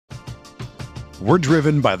We're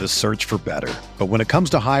driven by the search for better. But when it comes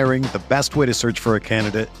to hiring, the best way to search for a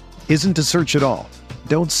candidate isn't to search at all.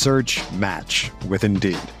 Don't search, match with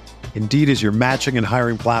Indeed. Indeed is your matching and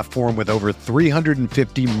hiring platform with over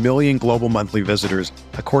 350 million global monthly visitors,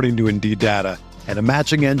 according to Indeed data, and a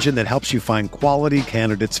matching engine that helps you find quality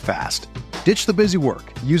candidates fast. Ditch the busy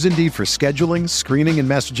work. Use Indeed for scheduling, screening, and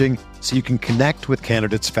messaging so you can connect with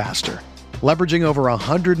candidates faster. Leveraging over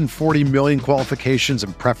 140 million qualifications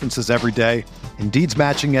and preferences every day, Indeed's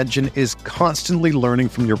matching engine is constantly learning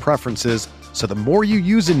from your preferences, so the more you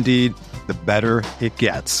use Indeed, the better it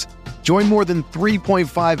gets. Join more than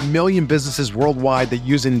 3.5 million businesses worldwide that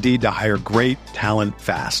use Indeed to hire great talent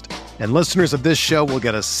fast. And listeners of this show will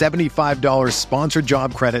get a $75 sponsored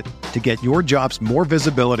job credit to get your jobs more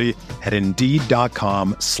visibility at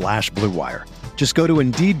Indeed.com/Blue Wire. Just go to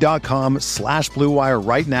Indeed.com/Blue Wire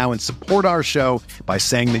right now and support our show by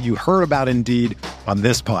saying that you heard about Indeed on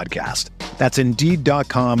this podcast. That's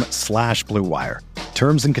Indeed.com/Blue Wire.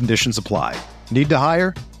 Terms and conditions apply. Need to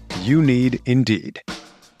hire? You need Indeed.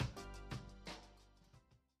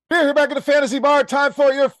 Here back at the Fantasy Bar. Time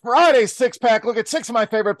for your Friday six-pack. Look at 6 of my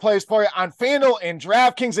favorite plays for you on FanDuel and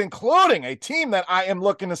DraftKings, including a team that I am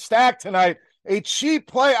looking to stack tonight. A cheap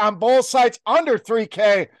play on both sides, under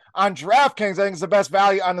 3K on DraftKings. I think is the best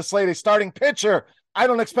value on the slate. A starting pitcher. I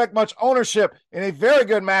don't expect much ownership in a very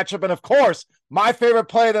good matchup. And, of course, my favorite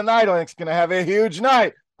play of the night, I think is going to have a huge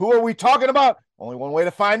night. Who are we talking about? Only one way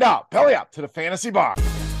to find out. Belly up to the Fantasy Bar.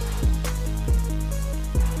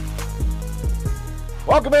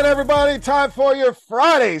 Welcome in, everybody. Time for your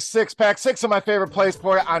Friday six-pack. 6 of my favorite plays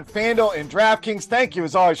for you on FanDuel and DraftKings. Thank you,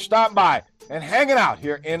 as always, for stopping by and hanging out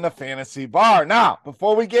here in the Fantasy Bar. Now,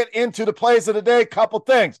 before we get into the plays of the day, a couple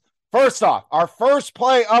things. First off, our first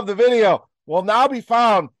play of the video will now be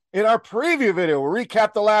found in our preview video. We'll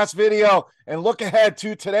recap the last video and look ahead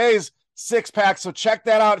to today's six-pack. So check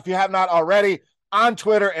that out if you have not already on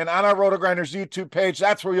Twitter and on our RotoGrinders YouTube page.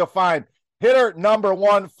 That's where you'll find hitter number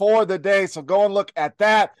 1 for the day. So go and look at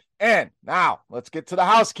that. And now let's get to the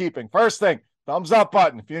housekeeping. First thing, thumbs up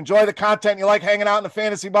button. If you enjoy the content, you like hanging out in the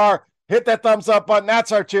Fantasy Bar, hit that thumbs up button.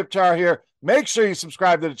 That's our tip jar here. Make sure you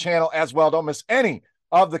subscribe to the channel as well. Don't miss any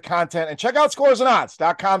of the content. And check out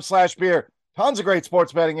scoresandodds.com/beer. Tons of great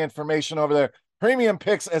sports betting information over there. Premium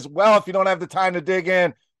picks as well if you don't have the time to dig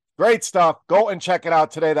in. Great stuff. Go and check it out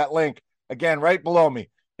today. That link, again, right below me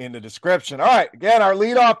in the description. All right, again, our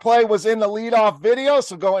leadoff play was in the leadoff video,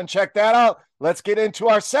 so go and check that out. Let's get into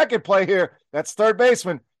our second play here. That's third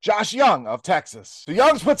baseman Josh Young of Texas. The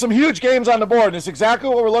Young's put some huge games on the board, and it's exactly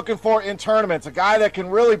what we're looking for in tournaments. A guy that can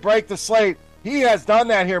really break the slate. He has done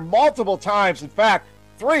that here multiple times. In fact,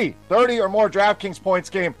 3 30 or more DraftKings points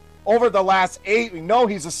game over the last 8. We know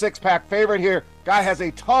he's a six-pack favorite here. Guy has a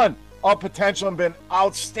ton of potential and been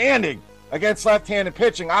outstanding against left-handed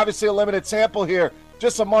pitching. Obviously a limited sample here,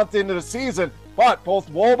 just a month into the season, but both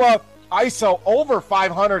Woba, ISO over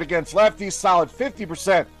 500 against lefties, solid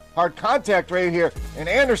 50% hard contact rate here, and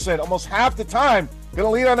Anderson almost half the time going to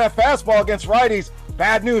lead on that fastball against righties.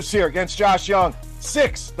 Bad news here against Josh Young,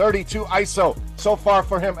 632 ISO so far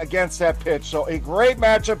for him against that pitch. So a great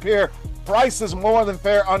matchup here. Price is more than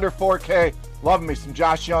fair, under 4K. Love me some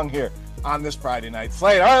Josh Young here on this Friday night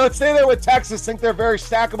slate. All right, let's stay there with Texas. Think they're very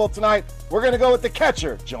stackable tonight. We're going to go with the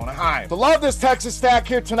catcher, Jonah Heim. So love this Texas stack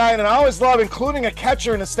here tonight, and I always love including a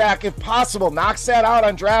catcher in the stack if possible. Knocks that out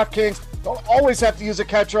on DraftKings. Don't always have to use a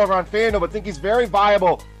catcher over on FanDuel, but think he's very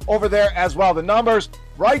viable over there as well. The numbers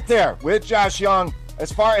right there with Josh Young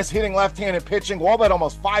as far as hitting left-handed pitching. Woba at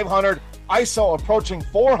almost 500. ISO approaching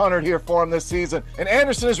 400 here for him this season. And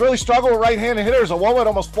Anderson has really struggled with right-handed hitters. A Woba at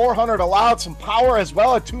almost 400 allowed, some power as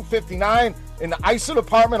well at 259. In the ISO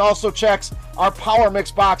department, also checks our power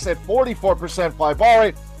mix box at 44% fly ball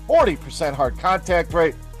rate, 40% hard contact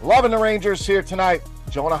rate. Loving the Rangers here tonight.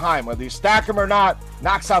 Jonah Heim, whether you stack him or not,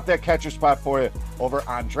 knocks out that catcher spot for you over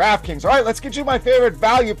on DraftKings. All right, let's get you my favorite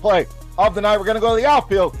value play of the night. We're going to go to the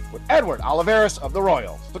outfield with Edward Olivares of the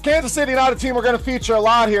Royals. So Kansas City, not a team we're going to feature a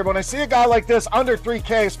lot here, but when I see a guy like this under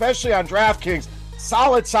 3K, especially on DraftKings,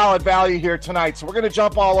 solid value here tonight. So we're going to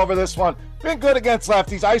jump all over this one. Been good against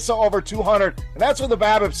lefties, ISO over 200, and that's with the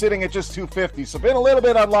BABIP sitting at just 250. So been a little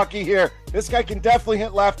bit unlucky here. This guy can definitely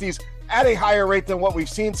hit lefties at a higher rate than what we've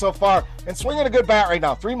seen so far, and swinging a good bat right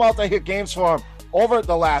now. 3 multi-hit games for him over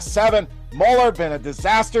the last 7. Mueller, been a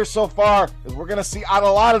disaster so far, as we're going to see out a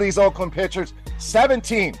lot of these Oakland pitchers.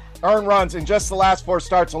 17 earned runs in just the last 4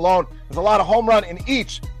 starts alone. There's a lot of home run in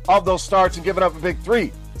each of those starts and giving up a big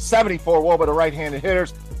 374 Woba to right-handed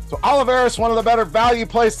hitters. So Olivares, one of the better value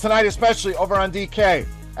plays tonight, especially over on DK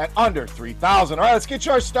at under 3,000. All right, let's get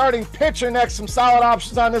you our starting pitcher next. Some solid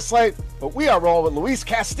options on this slate. but we are rolling with Luis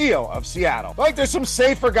Castillo of Seattle. I think there's some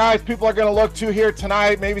safer guys people are going to look to here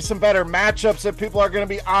tonight, maybe some better matchups that people are going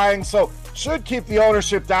to be eyeing, so should keep the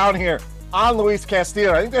ownership down here on Luis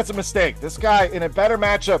Castillo. I think that's a mistake. This guy in a better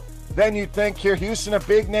matchup than you'd think here. Houston, a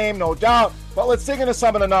big name, no doubt, but let's dig into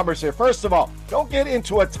some of the numbers here. First of all, don't get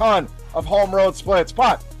into a ton of home road splits,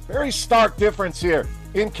 but very stark difference here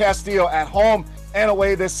in Castillo at home and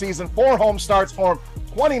away this season. 4 home starts for him,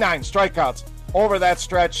 29 strikeouts over that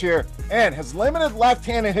stretch here, and has limited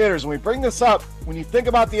left-handed hitters. When we bring this up, when you think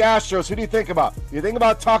about the Astros, who do you think about? You think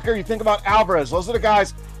about Tucker, you think about Alvarez. Those are the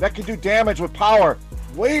guys that can do damage with power.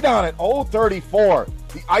 Way down at 0.34,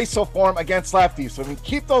 the ISO form against lefties. So if you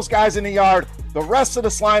keep those guys in the yard, the rest of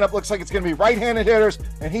this lineup looks like it's going to be right-handed hitters,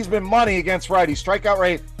 and he's been money against righties. Strikeout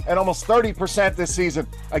rate at almost 30% this season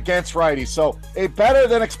against righties. So a better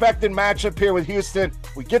than expected matchup here with Houston.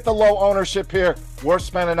 We get the low ownership here. We're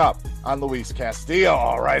spending up on Luis Castillo.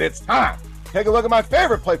 All right, it's time. Take a look at my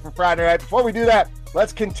favorite play for Friday night. Before we do that,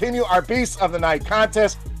 let's continue our Beast of the Night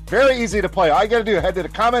contest. Very easy to play. All you got to do, head to the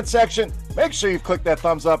comment section. Make sure you've clicked that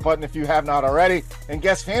thumbs up button if you have not already. And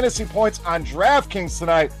guess fantasy points on DraftKings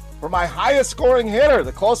tonight for my highest scoring hitter.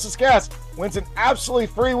 The closest guess wins an absolutely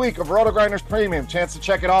free week of RotoGrinders Premium. Chance to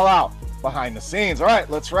check it all out behind the scenes. All right,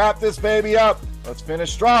 let's wrap this baby up. Let's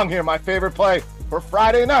finish strong here. My favorite play for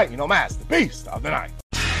Friday night. You know, Mass, the Beast of the Night.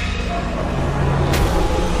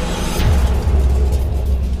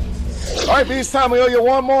 All right, Beast time. We owe you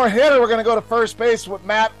one more hitter. We're going to go to first base with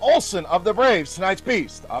Matt Olson of the Braves, tonight's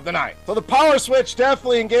Beast of the Night. So the power switch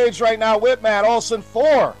definitely engaged right now with Matt Olson.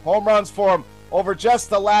 4 home runs for him over just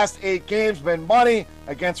the last 8 games. Been money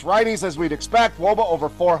against righties as we'd expect. Woba over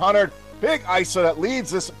 400. Big ISO that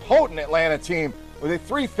leads this potent Atlanta team with a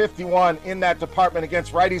 351 in that department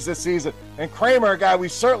against righties this season. And Kramer, a guy we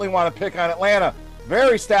certainly want to pick on Atlanta.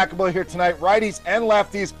 Very stackable here tonight, righties and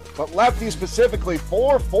lefties, but lefties specifically.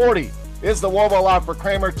 440 is the Woba allowed for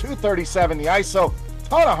Kramer, 237 the ISO.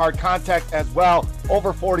 Ton of hard contact as well,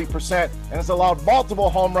 over 40%, and has allowed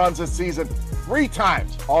multiple home runs this season 3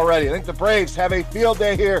 times already. I think the Braves have a field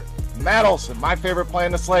day here. Matt Olson, my favorite play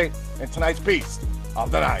in the slate, and tonight's Beast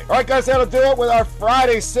of the Night. All right, guys, that'll do it with our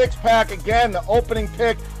Friday 6-pack. Again, the opening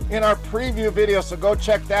pick in our preview video, so go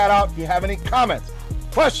check that out. If you have any comments,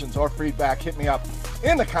 questions, or feedback, hit me up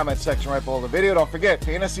in the comment section right below the video. Don't forget,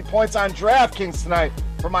 fantasy points on DraftKings tonight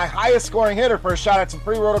for my highest scoring hitter for a shot at some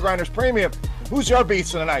free RotoGrinders Premium. And who's your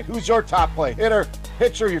Beast of the Night? Who's your top play? Hitter,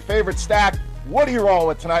 pitcher, your favorite stack? What are you rolling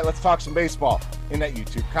with tonight? Let's talk some baseball in that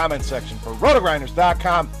YouTube comment section. For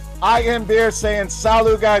RotoGrinders.com, I am Beer saying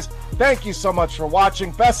salut, guys. Thank you so much for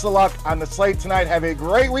watching. Best of luck on the slate tonight. Have a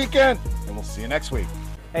great weekend, and we'll see you next week.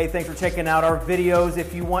 Hey, thanks for checking out our videos.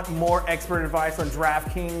 If you want more expert advice on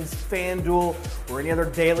DraftKings, FanDuel, or any other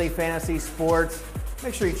daily fantasy sports,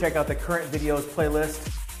 make sure you check out the current videos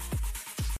playlist